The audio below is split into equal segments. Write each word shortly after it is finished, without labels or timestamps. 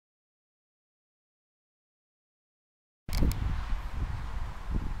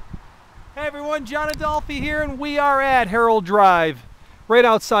Hey everyone, John Adolfi here, and we are at Harold Drive, right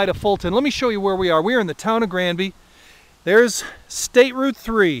outside of Fulton. Let me show you where we are. We are in the town of Granby. There's State Route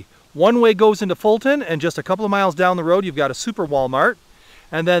 3. One way goes into Fulton, and just a couple of miles down the road you've got a super Walmart.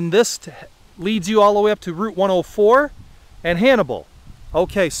 And then this leads you all the way up to Route 104 and Hannibal.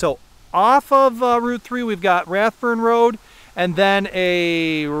 Okay, so off of Route 3 we've got Rathburn Road, and then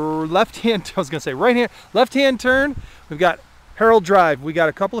a left-hand, I was going to say right-hand, left-hand turn. We've got Harold Drive. We got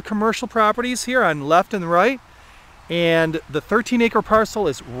a couple of commercial properties here on left and right, and the 13-acre parcel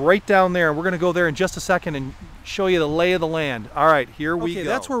is right down there. We're going to go there in just a second and show you the lay of the land. All right, here we go.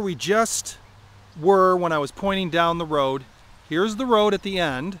 That's where we just were when I was pointing down the road. Here's the road at the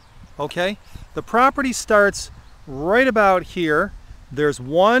end. Okay, the property starts right about here. There's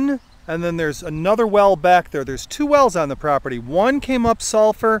one, and then there's another well back there. There's two wells on the property. One came up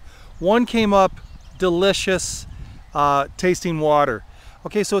sulfur, one came up delicious tasting water.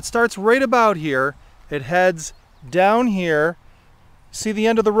 Okay, so it starts right about here. It heads down here. See the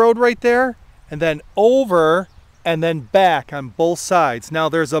end of the road right there? And then over and then back on both sides. Now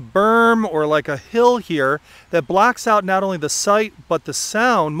there's a berm or like a hill here that blocks out not only the site but the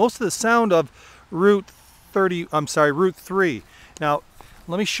sound, most of the sound of Route 3. Now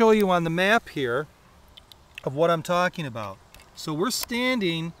let me show you on the map here of what I'm talking about. So we're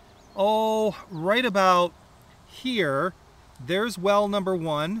standing, right about here. There's well number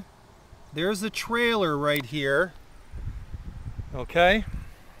 1. There's a trailer right here. Okay.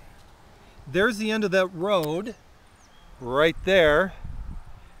 There's the end of that road right there.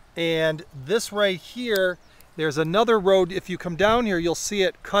 And this right here, there's another road. If you come down here, you'll see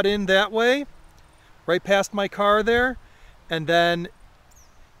it cut in that way, right past my car there. And then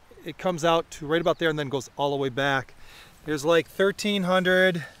it comes out to right about there and then goes all the way back. There's like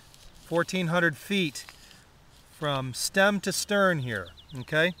 1,300, 1,400 feet from stem to stern here,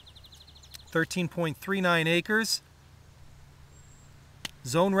 okay? 13.39 acres,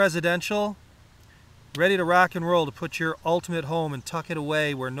 zone residential, ready to rock and roll to put your ultimate home and tuck it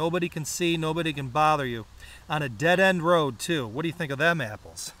away where nobody can see, nobody can bother you. On a dead-end road too. What do you think of them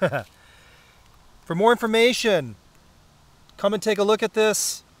apples? For more information, come and take a look at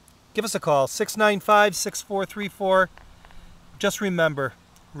this. Give us a call, 695-6434. Just remember,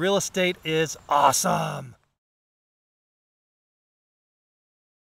 real estate is awesome.